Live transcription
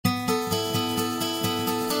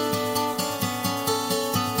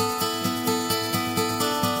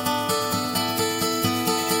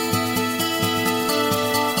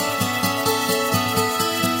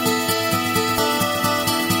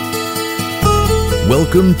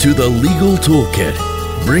Welcome to the Legal Toolkit,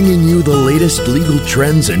 bringing you the latest legal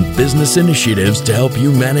trends and business initiatives to help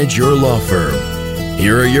you manage your law firm.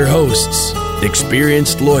 Here are your hosts,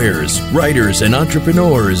 experienced lawyers, writers, and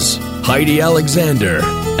entrepreneurs, Heidi Alexander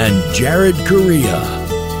and Jared Correa.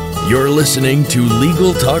 You're listening to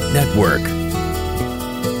Legal Talk Network.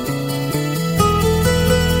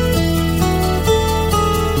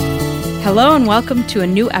 Hello and welcome to a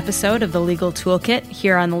new episode of the Legal Toolkit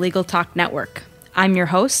here on the Legal Talk Network. I'm your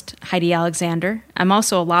host, Heidi Alexander. I'm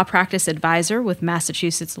also a law practice advisor with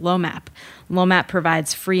Massachusetts LoMap. LoMap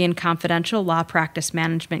provides free and confidential law practice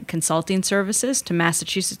management consulting services to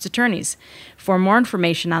Massachusetts attorneys. For more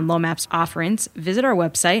information on LoMap's offerings, visit our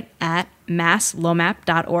website at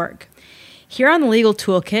masslomap.org. Here on the Legal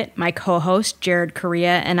Toolkit, my co-host, Jared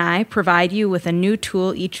Correa, and I provide you with a new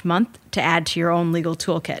tool each month to add to your own legal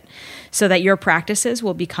toolkit so that your practices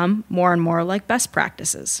will become more and more like best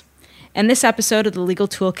practices. And this episode of the Legal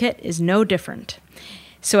Toolkit is no different.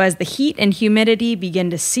 So as the heat and humidity begin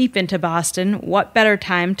to seep into Boston, what better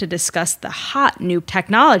time to discuss the hot new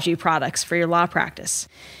technology products for your law practice?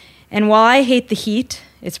 And while I hate the heat,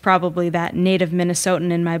 it's probably that native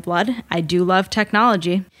Minnesotan in my blood, I do love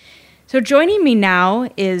technology. So joining me now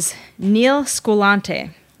is Neil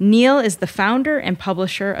Squillante. Neil is the founder and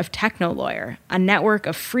publisher of TechnoLawyer, a network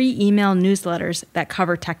of free email newsletters that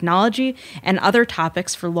cover technology and other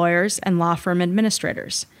topics for lawyers and law firm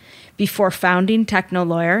administrators. Before founding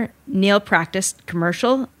TechnoLawyer, Neil practiced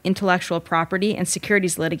commercial, intellectual property, and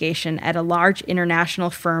securities litigation at a large international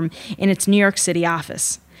firm in its New York City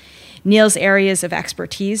office. Neil's areas of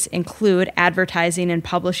expertise include advertising and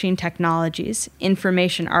publishing technologies,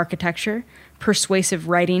 information architecture, persuasive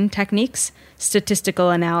writing techniques,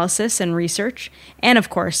 statistical analysis and research, and of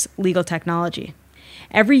course, legal technology.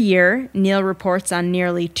 Every year, Neil reports on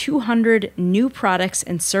nearly 200 new products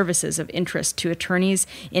and services of interest to attorneys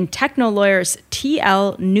in TechnoLawyer's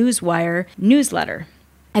TL Newswire newsletter.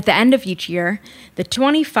 At the end of each year, the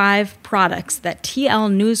 25 products that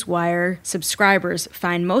TL Newswire subscribers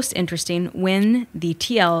find most interesting win the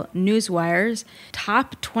TL Newswire's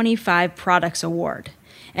Top 25 Products Award.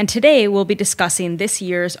 And today we'll be discussing this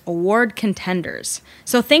year's award contenders.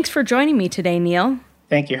 So thanks for joining me today, Neil.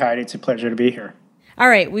 Thank you, Heidi. It's a pleasure to be here. All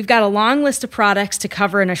right, we've got a long list of products to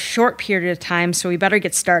cover in a short period of time, so we better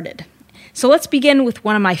get started. So let's begin with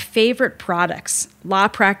one of my favorite products, law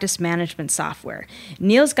practice management software.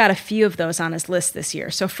 Neil's got a few of those on his list this year.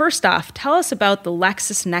 So first off, tell us about the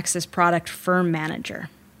LexisNexis product Firm Manager.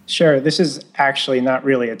 Sure. This is actually not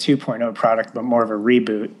really a 2.0 product, but more of a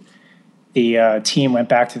reboot. The team went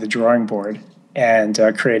back to the drawing board and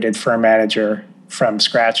created Firm Manager from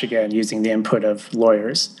scratch again using the input of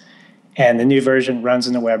lawyers. And the new version runs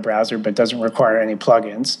in the web browser but doesn't require any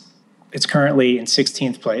plugins. It's currently in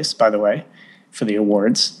 16th place, by the way, for the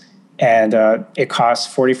awards. And it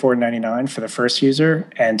costs $44.99 for the first user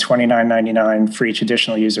and $29.99 for each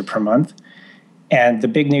additional user per month. And the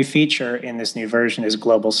big new feature in this new version is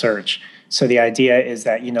global search. So the idea is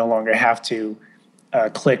that you no longer have to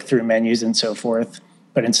click through menus and so forth,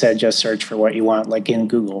 but instead just search for what you want, like in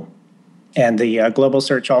Google. And the global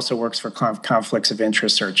search also works for conflicts of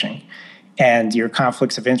interest searching. And your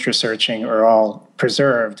conflicts of interest searching are all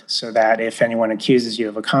preserved so that if anyone accuses you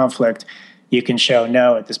of a conflict, you can show,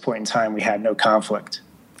 no, at this point in time, we had no conflict.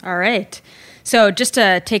 All right. So just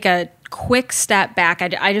to take a quick step back,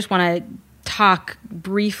 I just want to talk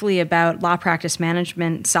briefly about law practice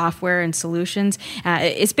management software and solutions.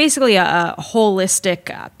 It's basically a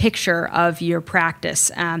holistic picture of your practice,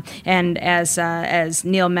 and as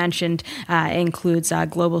Neil mentioned, includes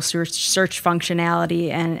global search functionality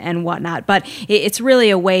and whatnot. But it's really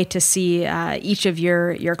a way to see each of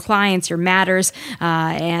your clients, your matters,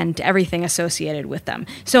 and everything associated with them.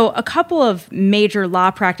 So a couple of major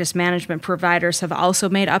law practice management providers have also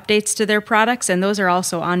made updates to their products, and those are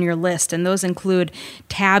also on your list. And those include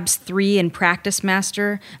Tabs 3 and Practice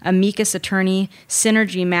Master, Amicus Attorney,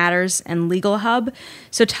 Synergy Matters, and Legal Hub.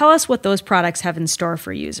 So tell us what those products have in store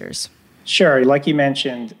for users. Sure. Like you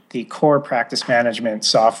mentioned, the core practice management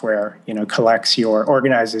software,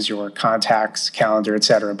 organizes your contacts, calendar, et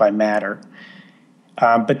cetera, by matter.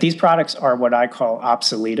 But these products are what I call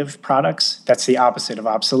obsoletive products. That's the opposite of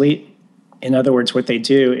obsolete. In other words, what they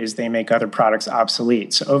do is they make other products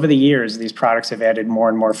obsolete. So over the years, these products have added more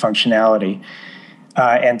and more functionality.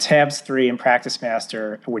 And Tabs 3 and Practice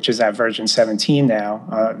Master, which is at version 17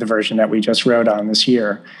 now, the version that we just wrote on this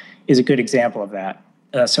year, is a good example of that.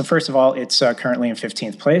 So first of all, it's currently in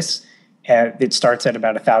 15th place. It starts at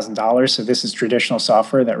about $1,000. So this is traditional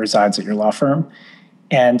software that resides at your law firm.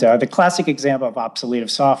 And the classic example of obsolete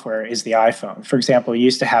of software is the iPhone. For example, you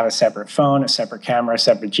used to have a separate phone, a separate camera, a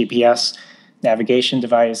separate GPS navigation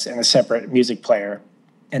device, and a separate music player.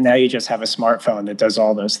 And now you just have a smartphone that does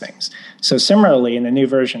all those things. So similarly, in the new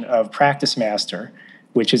version of Practice Master,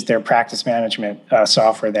 which is their practice management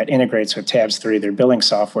software that integrates with Tabs 3, their billing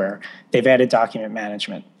software, they've added document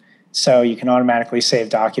management. So you can automatically save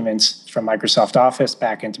documents from Microsoft Office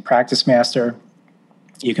back into Practice Master.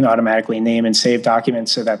 You can automatically name and save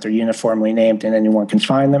documents so that they're uniformly named and anyone can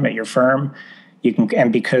find them at your firm.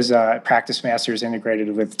 And because Practice Master is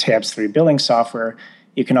integrated with Tabs 3 billing software,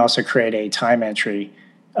 you can also create a time entry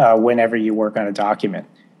whenever you work on a document.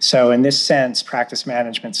 So in this sense, practice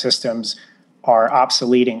management systems are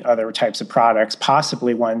obsoleting other types of products,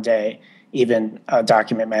 possibly one day even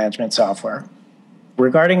document management software.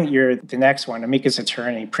 Regarding the next one, Amicus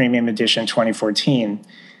Attorney Premium Edition 2014,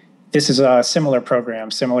 this is a similar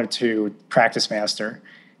program, similar to Practice Master,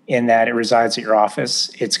 in that it resides at your office.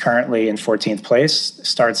 It's currently in 14th place,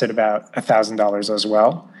 starts at about $1,000 as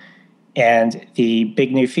well. And the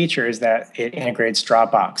big new feature is that it integrates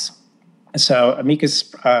Dropbox. So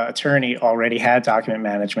Amicus Attorney already had document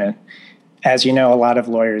management. As you know, a lot of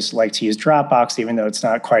lawyers like to use Dropbox, even though it's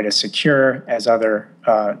not quite as secure as other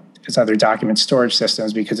document storage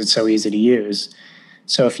systems because it's so easy to use.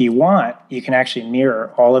 So if you want, you can actually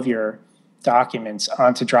mirror all of your documents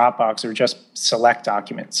onto Dropbox or just select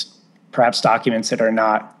documents, perhaps documents that are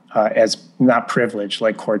not privileged,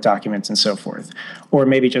 like court documents and so forth, or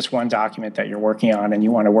maybe just one document that you're working on and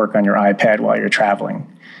you want to work on your iPad while you're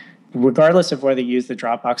traveling. Regardless of whether you use the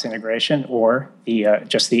Dropbox integration or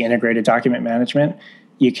just the integrated document management,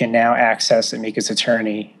 you can now access Amicus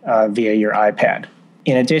Attorney via your iPad.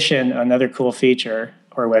 In addition, another cool feature,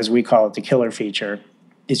 or as we call it, the killer feature,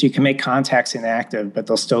 is you can make contacts inactive, but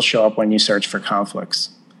they'll still show up when you search for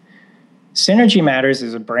conflicts. Synergy Matters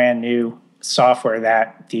is a brand new software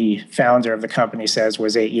that the founder of the company says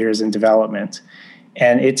was 8 years in development.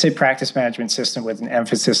 And it's a practice management system with an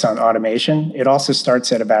emphasis on automation. It also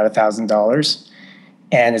starts at about $1,000,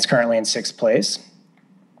 and it's currently in 6th place.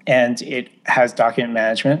 And it has document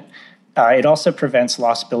management. It also prevents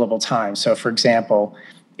lost billable time. So, for example,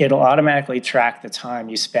 it'll automatically track the time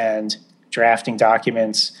you spend drafting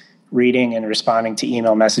documents, reading and responding to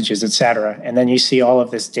email messages, et cetera. And then you see all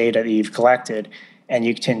of this data that you've collected, and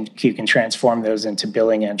you can transform those into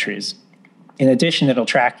billing entries. In addition, it'll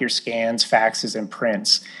track your scans, faxes, and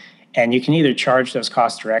prints. And you can either charge those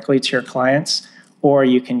costs directly to your clients, or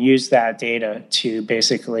you can use that data to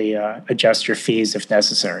basically adjust your fees if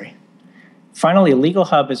necessary. Finally, Legal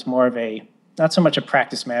Hub is more of not so much a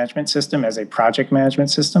practice management system as a project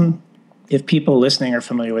management system. If people listening are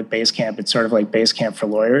familiar with Basecamp, it's sort of like Basecamp for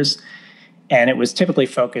lawyers. And it was typically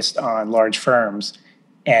focused on large firms.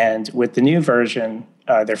 And with the new version,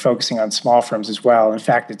 they're focusing on small firms as well. In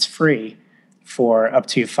fact, it's free for up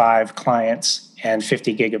to 5 clients and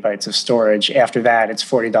 50 gigabytes of storage. After that, it's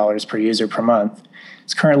 $40 per user per month.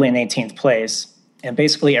 It's currently in 18th place. And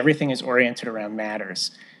basically, everything is oriented around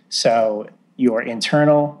matters. So your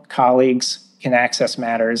internal colleagues can access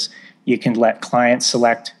matters. You can let clients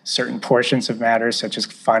select certain portions of matters, such as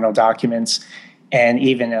final documents, and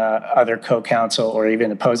even other co-counsel or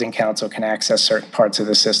even opposing counsel can access certain parts of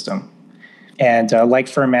the system. And like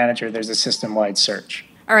Firm Manager, there's a system-wide search.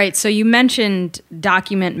 All right, so you mentioned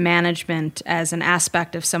document management as an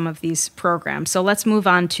aspect of some of these programs. So let's move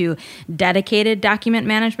on to dedicated document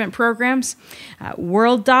management programs.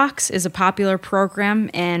 WorldDocs is a popular program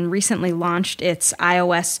and recently launched its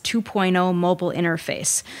iOS 2.0 mobile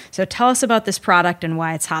interface. So tell us about this product and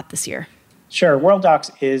why it's hot this year. Sure.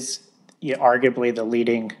 WorldDocs is arguably the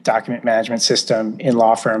leading document management system in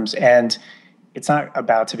law firms, and it's not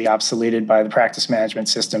about to be obsoleted by the practice management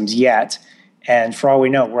systems yet. And for all we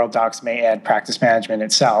know, WorldDocs may add practice management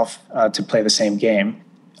itself to play the same game.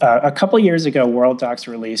 A couple years ago, WorldDocs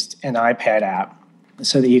released an iPad app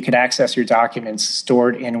so that you could access your documents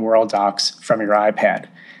stored in WorldDocs from your iPad.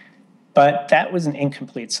 But that was an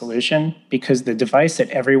incomplete solution because the device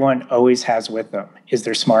that everyone always has with them is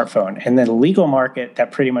their smartphone. And in the legal market,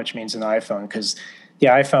 that pretty much means an iPhone because the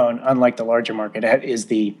iPhone, unlike the larger market, is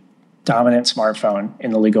the dominant smartphone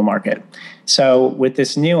in the legal market. So with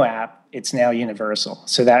this new app, it's now universal.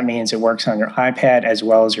 So that means it works on your iPad as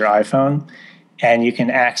well as your iPhone. And you can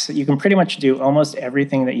pretty much do almost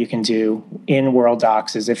everything that you can do in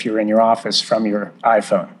WorldDocs as if you're in your office from your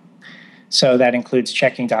iPhone. So that includes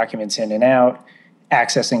checking documents in and out,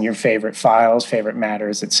 accessing your favorite files, favorite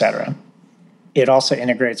matters, etc. It also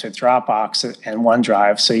integrates with Dropbox and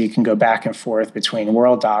OneDrive, so you can go back and forth between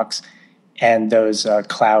WorldDocs and those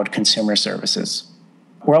cloud consumer services.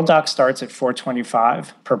 WorldDoc starts at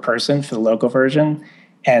 $425 per person for the local version,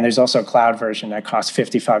 and there's also a cloud version that costs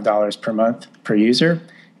 $55 per month per user,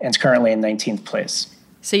 and it's currently in 19th place.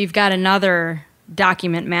 So you've got another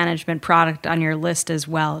document management product on your list as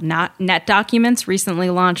well. NetDocuments recently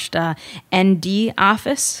launched ND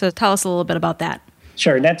Office, so tell us a little bit about that.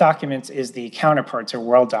 Sure. NetDocuments is the counterpart to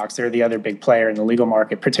WorldDocs. They're the other big player in the legal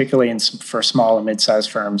market, particularly for small and mid-sized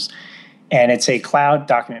firms. And it's a cloud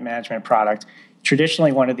document management product.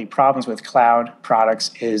 Traditionally, one of the problems with cloud products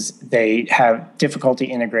is they have difficulty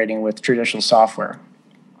integrating with traditional software.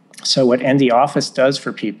 So what ND Office does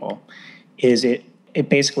for people is it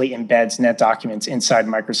basically embeds NetDocuments inside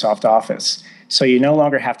Microsoft Office. So you no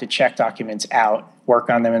longer have to check documents out, work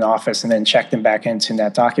on them in Office, and then check them back into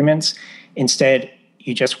NetDocuments. Instead,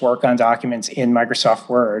 you just work on documents in Microsoft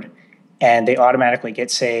Word, and they automatically get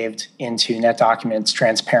saved into NetDocuments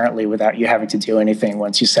transparently without you having to do anything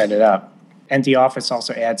once you set it up. ND Office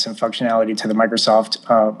also adds some functionality to the Microsoft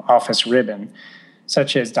Office ribbon,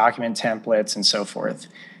 such as document templates and so forth.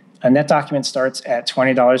 A NetDocument starts at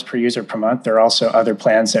 $20 per user per month. There are also other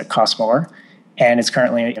plans that cost more, and it's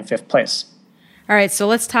currently in 5th place. All right, so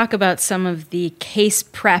let's talk about some of the case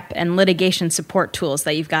prep and litigation support tools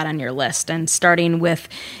that you've got on your list, and starting with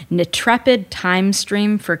Netrepid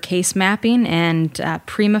TimeStream for case mapping and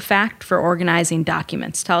PrimaFact for organizing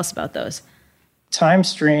documents. Tell us about those.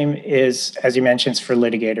 TimeStream is, as you mentioned, for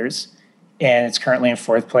litigators, and it's currently in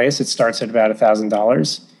 4th place. It starts at about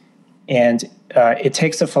 $1,000, and it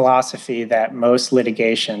takes the philosophy that most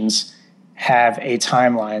litigations have a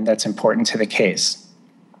timeline that's important to the case.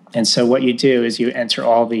 And so what you do is you enter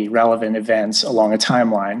all the relevant events along a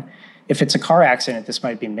timeline. If it's a car accident, this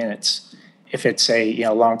might be minutes. If it's a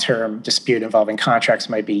long-term dispute involving contracts, it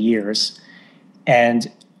might be years.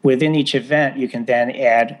 And within each event, you can then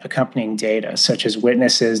add accompanying data, such as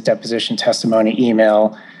witnesses, deposition testimony,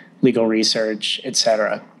 email, legal research,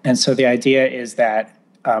 etc. And so the idea is that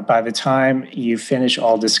by the time you finish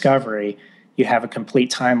all discovery, you have a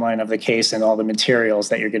complete timeline of the case and all the materials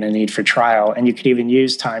that you're going to need for trial. And you could even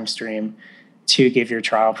use TimeStream to give your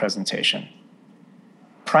trial presentation.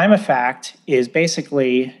 PrimaFact is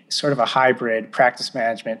basically sort of a hybrid practice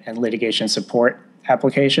management and litigation support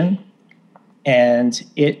application. And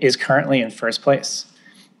it is currently in 1st place.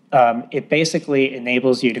 It basically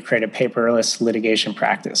enables you to create a paperless litigation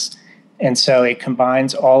practice. And so it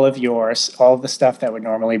combines all of the stuff that would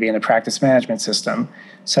normally be in the practice management system,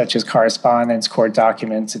 such as correspondence, court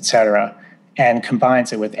documents, et cetera, and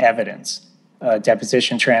combines it with evidence,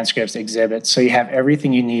 deposition transcripts, exhibits. So you have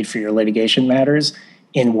everything you need for your litigation matters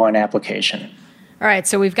in one application. All right,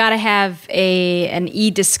 so we've got to have an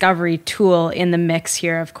e-discovery tool in the mix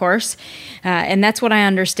here, of course. And that's what I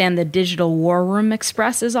understand the Digital War Room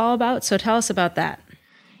Express is all about. So tell us about that.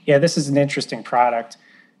 Yeah, this is an interesting product.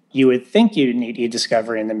 You would think you'd need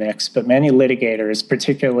e-discovery in the mix, but many litigators,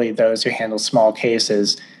 particularly those who handle small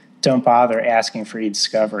cases, don't bother asking for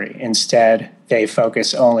e-discovery. Instead, they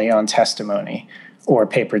focus only on testimony or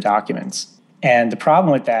paper documents. And the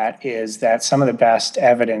problem with that is that some of the best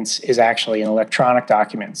evidence is actually in electronic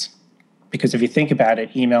documents. Because if you think about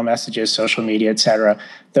it, email messages, social media, et cetera,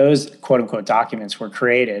 those quote-unquote documents were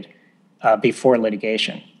created before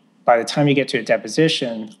litigation. By the time you get to a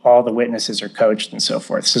deposition, all the witnesses are coached and so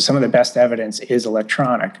forth. So some of the best evidence is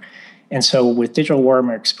electronic. And so with Digital War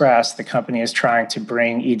Room Express, the company is trying to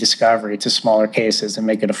bring e-discovery to smaller cases and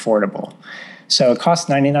make it affordable. So it costs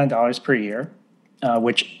 $99 per year,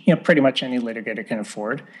 which pretty much any litigator can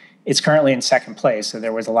afford. It's currently in 2nd place, so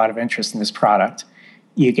there was a lot of interest in this product.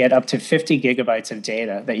 You get up to 50 gigabytes of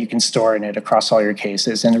data that you can store in it across all your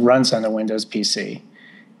cases, and it runs on the Windows PC.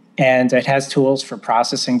 And it has tools for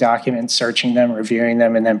processing documents, searching them, reviewing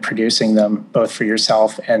them, and then producing them both for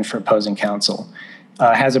yourself and for opposing counsel.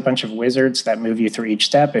 It has a bunch of wizards that move you through each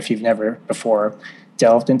step if you've never before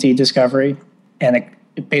delved into e-discovery. And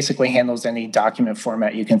it basically handles any document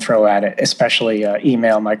format you can throw at it, especially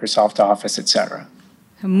email, Microsoft Office, etc.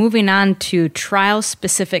 Moving on to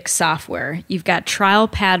trial-specific software, you've got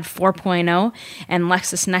TrialPad 4.0 and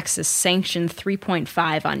LexisNexis Sanction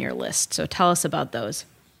 3.5 on your list. So tell us about those.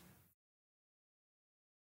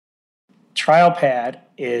 TrialPad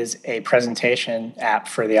is a presentation app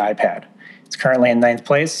for the iPad. It's currently in 9th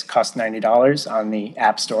place, costs $90 on the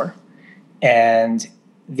App Store. And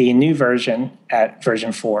the new version at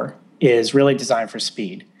version 4 is really designed for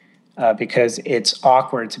speed because it's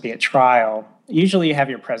awkward to be at trial. Usually you have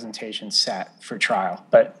your presentation set for trial,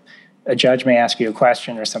 but a judge may ask you a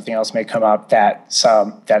question or something else may come up that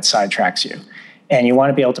sidetracks you. And you want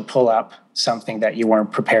to be able to pull up something that you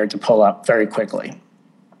weren't prepared to pull up very quickly.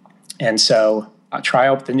 And so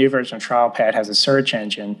The new version of TrialPad has a search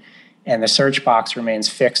engine, and the search box remains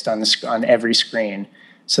fixed on every screen,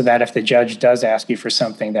 so that if the judge does ask you for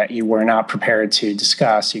something that you were not prepared to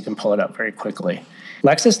discuss, you can pull it up very quickly.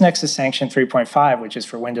 LexisNexis Sanction 3.5, which is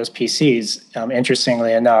for Windows PCs,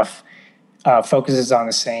 interestingly enough, focuses on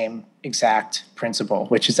the same exact principle,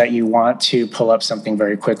 which is that you want to pull up something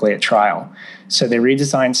very quickly at trial. So they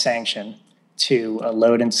redesigned Sanction to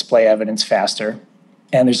load and display evidence faster.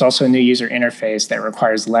 And there's also a new user interface that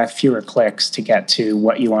requires fewer clicks to get to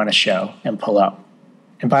what you want to show and pull up.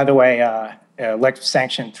 And by the way,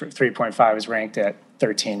 Sanction 3.5 is ranked at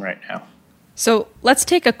 13 right now. So let's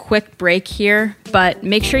take a quick break here, but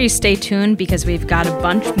make sure you stay tuned because we've got a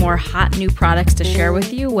bunch more hot new products to share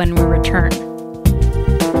with you when we return.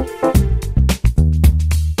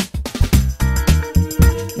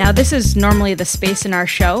 Now, this is normally the space in our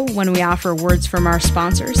show when we offer words from our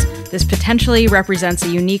sponsors. This potentially represents a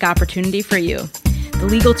unique opportunity for you. The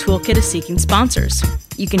Legal Toolkit is seeking sponsors.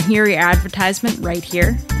 You can hear your advertisement right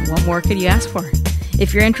here. And what more could you ask for?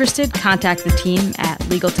 If you're interested, contact the team at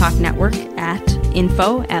Legal Talk Network at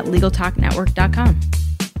info@legaltalknetwork.com.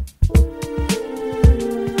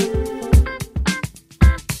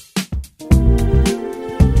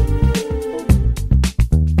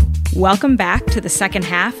 Welcome back to the second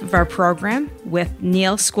half of our program with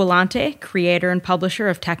Neil Squillante, creator and publisher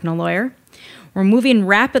of TechnoLawyer. We're moving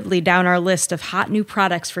rapidly down our list of hot new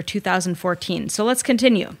products for 2014, so let's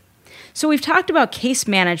continue. So we've talked about case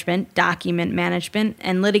management, document management,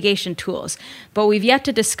 and litigation tools, but we've yet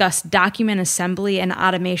to discuss document assembly and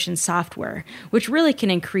automation software, which really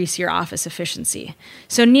can increase your office efficiency.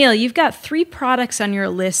 So Neil, you've got 3 products on your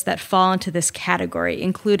list that fall into this category,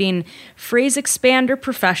 including Phrase Expander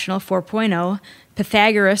Professional 4.0,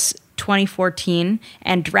 Pythagoras 2014,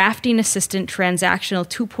 and Drafting Assistant Transactional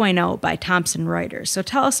 2.0 by Thomson Reuters. So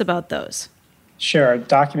tell us about those. Sure.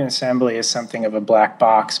 Document assembly is something of a black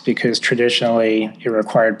box because traditionally it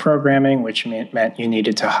required programming, which meant you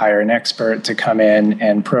needed to hire an expert to come in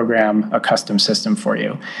and program a custom system for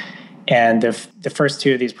you. And the first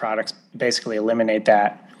 2 of these products basically eliminate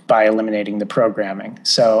that by eliminating the programming.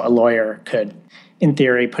 So a lawyer could, in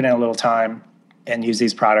theory, put in a little time and use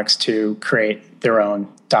these products to create their own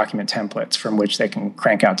document templates from which they can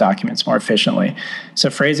crank out documents more efficiently. So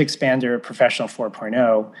Phrase Expander Professional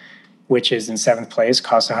 4.0, which is in 7th place,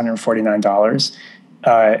 costs $149.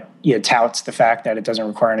 It touts the fact that it doesn't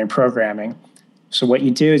require any programming. So what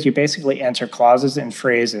you do is you basically enter clauses and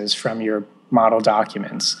phrases from your model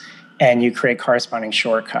documents, and you create corresponding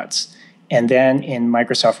shortcuts. And then in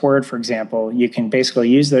Microsoft Word, for example, you can basically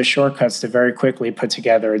use those shortcuts to very quickly put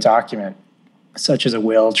together a document, such as a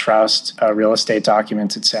will, trust, real estate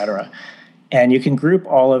documents, etc. And you can group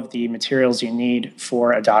all of the materials you need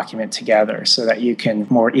for a document together so that you can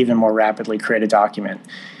even more rapidly create a document.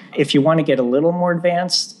 If you want to get a little more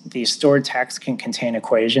advanced, the stored text can contain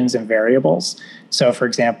equations and variables. So, for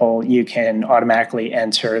example, you can automatically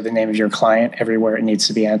enter the name of your client everywhere it needs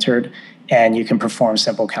to be entered, and you can perform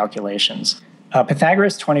simple calculations.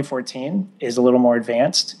 Pythagoras 2014 is a little more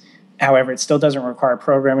advanced. However, it still doesn't require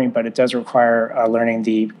programming, but it does require learning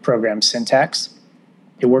the program syntax.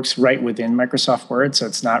 It works right within Microsoft Word, so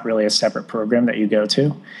it's not really a separate program that you go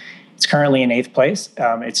to. It's currently in 8th place.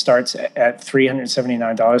 It starts at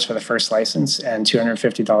 $379 for the first license and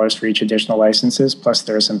 $250 for each additional licenses, plus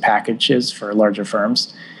there are some packages for larger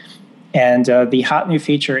firms. And the hot new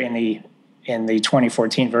feature in the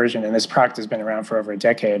 2014 version, and this product has been around for over a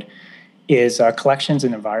decade, is collections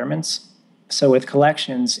and environments. So with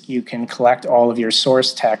collections, you can collect all of your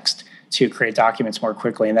source text to create documents more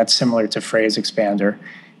quickly, and that's similar to Phrase Expander.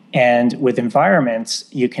 And with environments,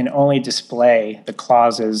 you can only display the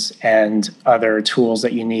clauses and other tools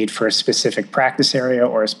that you need for a specific practice area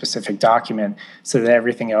or a specific document so that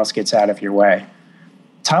everything else gets out of your way.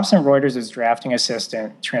 Thomson Reuters' Drafting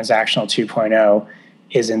Assistant Transactional 2.0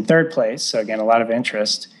 is in 3rd place, so again, a lot of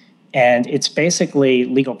interest. And it's basically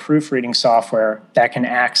legal proofreading software that can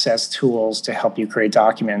access tools to help you create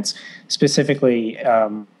documents, specifically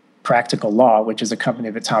Practical Law, which is a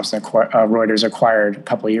company that Thomson Reuters acquired a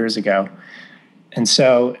couple of years ago. And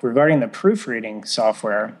so regarding the proofreading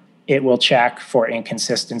software, it will check for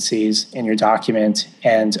inconsistencies in your document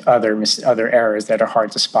and other errors that are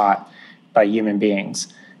hard to spot by human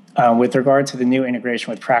beings. With regard to the new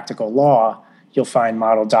integration with Practical Law, you'll find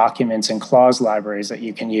model documents and clause libraries that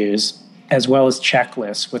you can use, as well as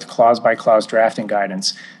checklists with clause-by-clause drafting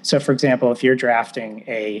guidance. So, for example, if you're drafting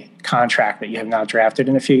a contract that you have not drafted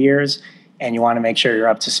in a few years and you want to make sure you're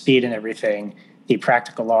up to speed and everything, the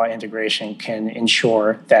Practical Law integration can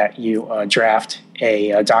ensure that you draft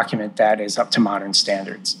a document that is up to modern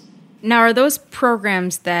standards. Now, are those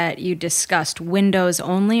programs that you discussed Windows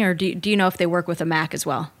only, or do you know if they work with a Mac as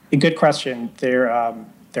well? A good question. They're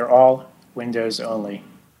all Windows only.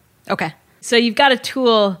 Okay. So you've got a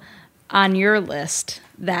tool on your list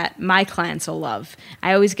that my clients will love.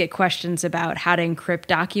 I always get questions about how to encrypt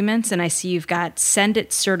documents, and I see you've got Send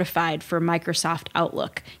It Certified for Microsoft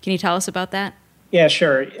Outlook. Can you tell us about that? Yeah,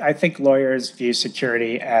 sure. I think lawyers view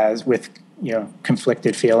security as with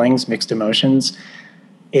conflicted feelings, mixed emotions.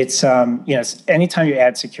 It's anytime you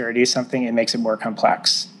add security to something, it makes it more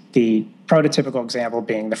complex. The prototypical example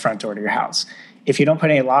being the front door to your house. If you don't put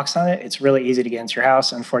any locks on it, it's really easy to get into your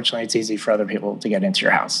house. Unfortunately, it's easy for other people to get into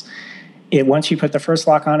your house. Once you put the first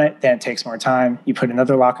lock on it, then it takes more time. You put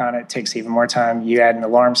another lock on it takes even more time. You add an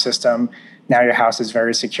alarm system. Now your house is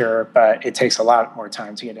very secure, but it takes a lot more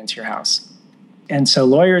time to get into your house. And so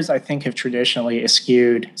lawyers, I think, have traditionally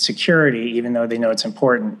eschewed security, even though they know it's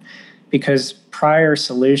important, because prior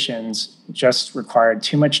solutions just required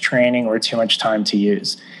too much training or too much time to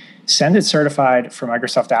use. Send It Certified for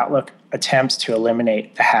Microsoft Outlook attempts to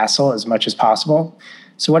eliminate the hassle as much as possible.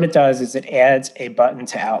 So what it does is it adds a button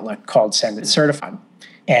to Outlook called Send It Certified.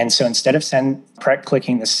 And so instead of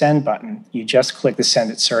clicking the Send button, you just click the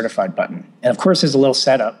Send It Certified button. And of course, there's a little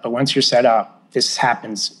setup, but once you're set up, this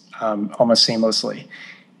happens almost seamlessly.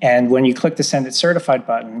 And when you click the Send It Certified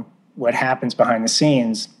button, what happens behind the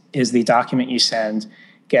scenes is the document you send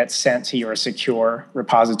gets sent to your secure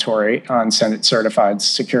repository on Send It Certified's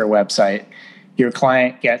secure website. Your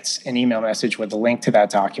client gets an email message with a link to that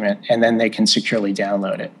document, and then they can securely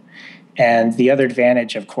download it. And the other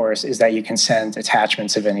advantage, of course, is that you can send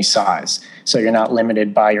attachments of any size, so you're not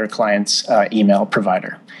limited by your client's email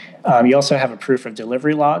provider. You also have a proof of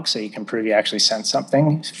delivery log, so you can prove you actually sent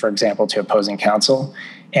something, for example, to opposing counsel.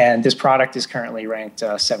 And this product is currently ranked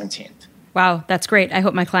 17th. Wow, that's great. I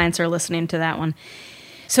hope my clients are listening to that one.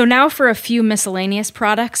 So now for a few miscellaneous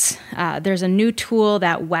products. There's a new tool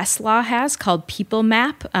that Westlaw has called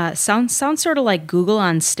PeopleMap. Sounds sort of like Google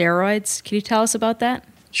on steroids. Can you tell us about that?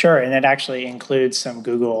 Sure, and it actually includes some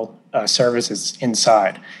Google services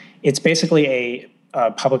inside. It's basically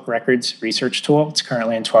a public records research tool. It's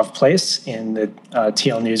currently in 12th place in the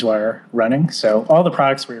TL Newswire running. So all the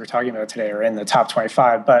products we were talking about today are in the top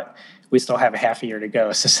 25, but we still have a half a year to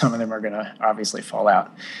go, so some of them are going to obviously fall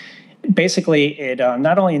out. Basically, it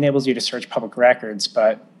not only enables you to search public records,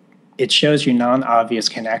 but it shows you non-obvious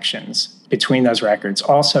connections between those records.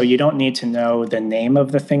 Also, you don't need to know the name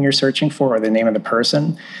of the thing you're searching for or the name of the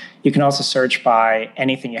person. You can also search by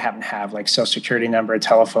anything you happen to have, like social security number,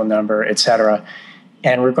 telephone number, et cetera.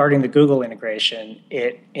 And regarding the Google integration,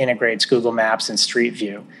 it integrates Google Maps and Street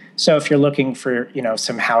View. So if you're looking for,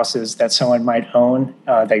 some houses that someone might own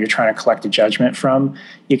that you're trying to collect a judgment from,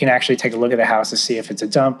 you can actually take a look at the house to see if it's a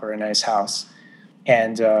dump or a nice house.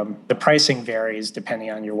 And the pricing varies depending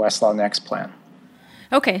on your Westlaw Next plan.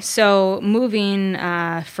 Okay, so moving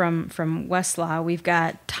from Westlaw, we've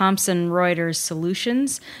got Thomson Reuters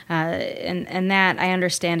Solutions, and that I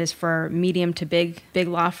understand is for medium to big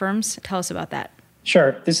law firms. Tell us about that.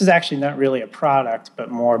 Sure. This is actually not really a product,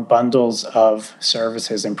 but more bundles of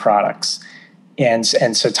services and products. And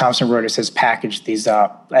so Thomson Reuters has packaged these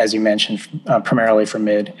up, as you mentioned, primarily for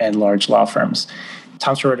mid and large law firms.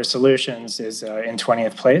 Thomson Reuters Solutions is in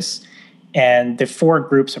 20th place. And the four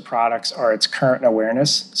groups of products are its current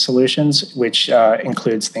awareness solutions, which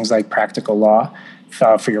includes things like practical law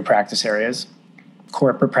for your practice areas,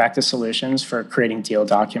 corporate practice solutions for creating deal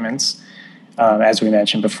documents, as we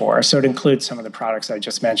mentioned before. So it includes some of the products I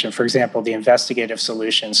just mentioned. For example, the investigative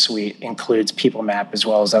solutions suite includes PeopleMap as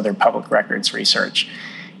well as other public records research.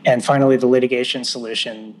 And finally, the litigation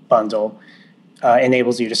solution bundle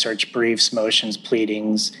enables you to search briefs, motions,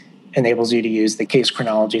 pleadings, enables you to use the case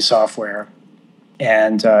chronology software,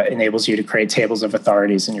 and enables you to create tables of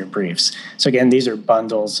authorities in your briefs. So again, these are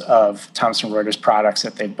bundles of Thomson Reuters products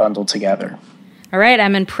that they've bundled together. All right,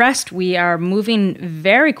 I'm impressed. We are moving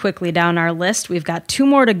very quickly down our list. We've got 2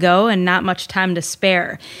 more to go and not much time to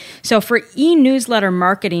spare. So for e-newsletter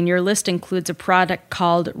marketing, your list includes a product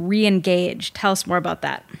called Reengage. Tell us more about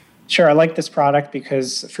that. Sure, I like this product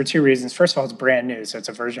because for 2 reasons. First of all, it's brand new, so it's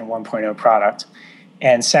a version 1.0 product.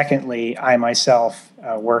 And secondly, I myself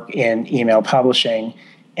work in email publishing,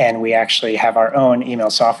 and we actually have our own email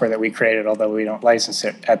software that we created, although we don't license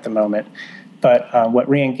it at the moment. But what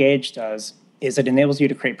Reengage does is it enables you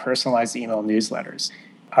to create personalized email newsletters.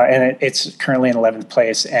 And it's currently in 11th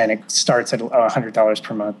place, and it starts at $100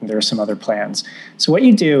 per month, and there are some other plans. So what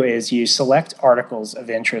you do is you select articles of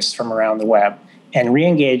interest from around the web, And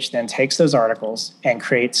Reengage then takes those articles and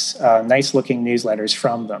creates nice-looking newsletters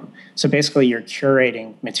from them. So basically, you're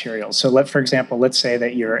curating materials. So for example, let's say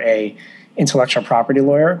that you're a intellectual property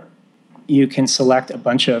lawyer. You can select a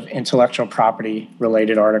bunch of intellectual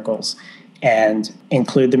property-related articles and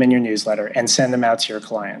include them in your newsletter and send them out to your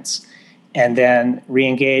clients. And then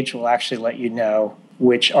Reengage will actually let you know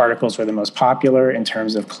which articles were the most popular in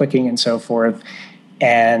terms of clicking and so forth.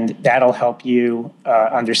 And that'll help you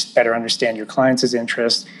better understand your clients'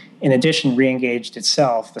 interest. In addition, Reengaged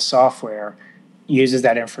itself, the software, uses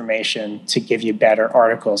that information to give you better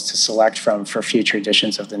articles to select from for future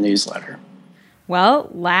editions of the newsletter. Well,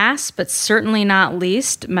 last but certainly not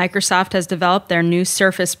least, Microsoft has developed their new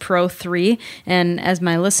Surface Pro 3. And as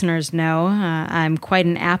my listeners know, I'm quite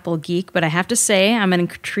an Apple geek, but I have to say I'm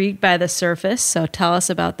intrigued by the Surface. So tell us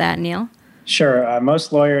about that, Neil. Sure.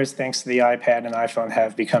 Most lawyers, thanks to the iPad and iPhone,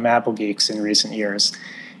 have become Apple geeks in recent years.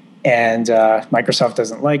 And Microsoft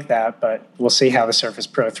doesn't like that, but we'll see how the Surface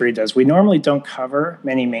Pro 3 does. We normally don't cover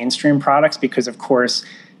many mainstream products because, of course,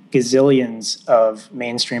 gazillions of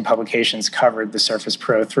mainstream publications covered the Surface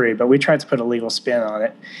Pro 3, but we tried to put a legal spin on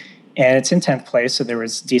it. And it's in 10th place, so there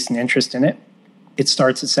was decent interest in it. It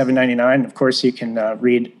starts at $7.99. Of course, you can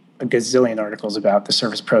read a gazillion articles about the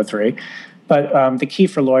Surface Pro 3. But the key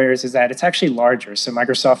for lawyers is that it's actually larger. So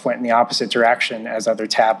Microsoft went in the opposite direction as other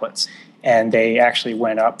tablets, and they actually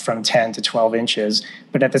went up from 10 to 12 inches.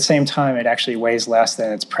 But at the same time, it actually weighs less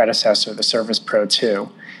than its predecessor, the Surface Pro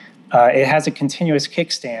 2. It has a continuous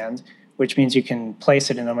kickstand, which means you can place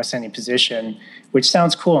it in almost any position, which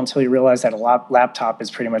sounds cool until you realize that a laptop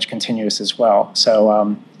is pretty much continuous as well.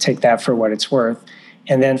 So take that for what it's worth.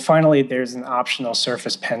 And then finally, there's an optional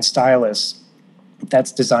Surface Pen Stylus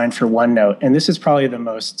that's designed for OneNote. And this is probably the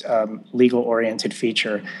most legal-oriented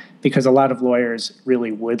feature because a lot of lawyers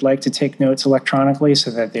really would like to take notes electronically so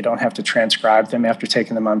that they don't have to transcribe them after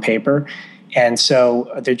taking them on paper. And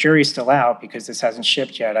so the jury's still out because this hasn't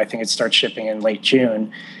shipped yet. I think it starts shipping in late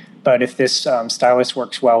June. But if this stylus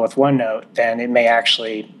works well with OneNote, then it may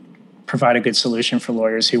actually provide a good solution for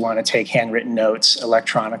lawyers who want to take handwritten notes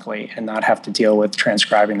electronically and not have to deal with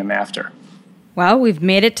transcribing them after. Well, we've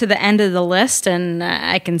made it to the end of the list, and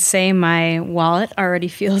I can say my wallet already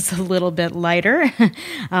feels a little bit lighter.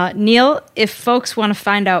 Neil, if folks want to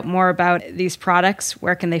find out more about these products,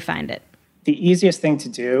 where can they find it? The easiest thing to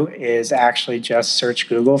do is actually just search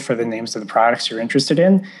Google for the names of the products you're interested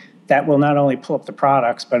in. That will not only pull up the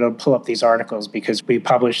products, but it'll pull up these articles because we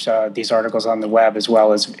publish these articles on the web as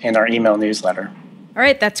well as in our email newsletter. All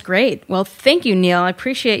right, that's great. Well, thank you, Neil. I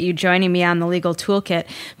appreciate you joining me on the Legal Toolkit,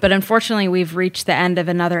 but unfortunately, we've reached the end of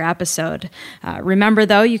another episode. Remember,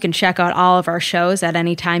 though, you can check out all of our shows at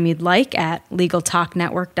any time you'd like at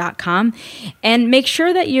LegalTalkNetwork.com, and make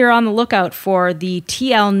sure that you're on the lookout for the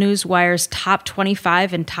TL Newswire's Top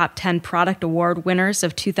 25 and Top 10 Product Award winners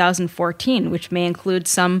of 2014, which may include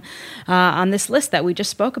some on this list that we just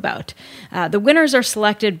spoke about. The winners are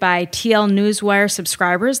selected by TL Newswire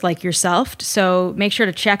subscribers like yourself, so make sure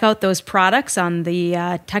to check out those products on the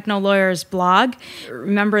TechnoLawyers blog.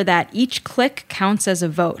 Remember that each click counts as a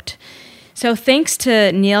vote. So thanks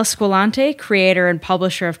to Neil Squillante, creator and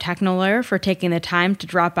publisher of TechnoLawyer, for taking the time to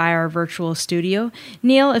drop by our virtual studio.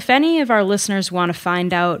 Neil, if any of our listeners want to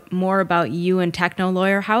find out more about you and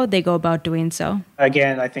TechnoLawyer, how would they go about doing so?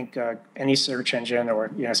 Again, I think any search engine,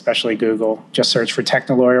 or especially Google, just search for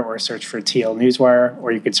TechnoLawyer or search for TL Newswire,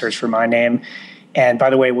 or you could search for my name. And by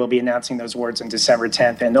the way, we'll be announcing those awards on December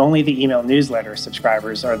 10th, and only the email newsletter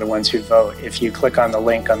subscribers are the ones who vote. If you click on the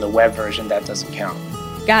link on the web version, that doesn't count.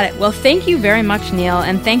 Got it. Well, thank you very much, Neil,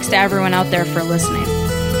 and thanks to everyone out there for listening.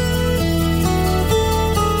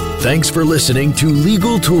 Thanks for listening to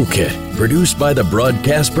Legal Toolkit, produced by the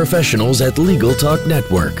broadcast professionals at Legal Talk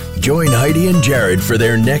Network. Join Heidi and Jared for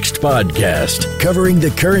their next podcast, covering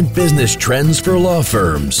the current business trends for law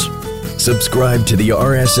firms. Subscribe to the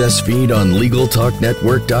RSS feed on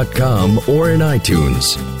LegalTalkNetwork.com or in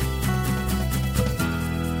iTunes.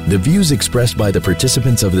 The views expressed by the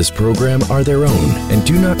participants of this program are their own and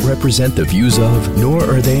do not represent the views of, nor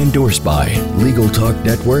are they endorsed by, Legal Talk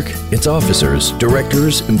Network, its officers,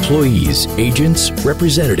 directors, employees, agents,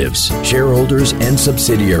 representatives, shareholders, and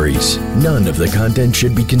subsidiaries. None of the content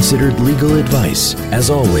should be considered legal advice.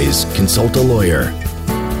 As always, consult a lawyer.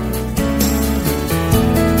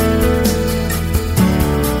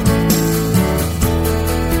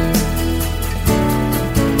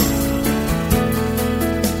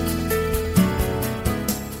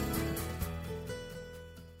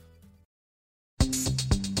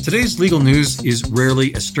 Today's legal news is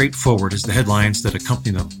rarely as straightforward as the headlines that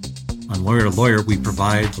accompany them. On Lawyer to Lawyer, we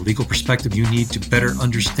provide the legal perspective you need to better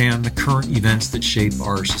understand the current events that shape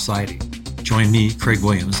our society. Join me, Craig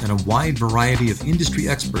Williams, and a wide variety of industry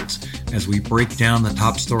experts as we break down the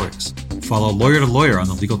top stories. Follow Lawyer to Lawyer on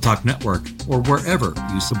the Legal Talk Network or wherever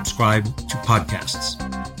you subscribe to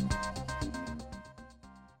podcasts.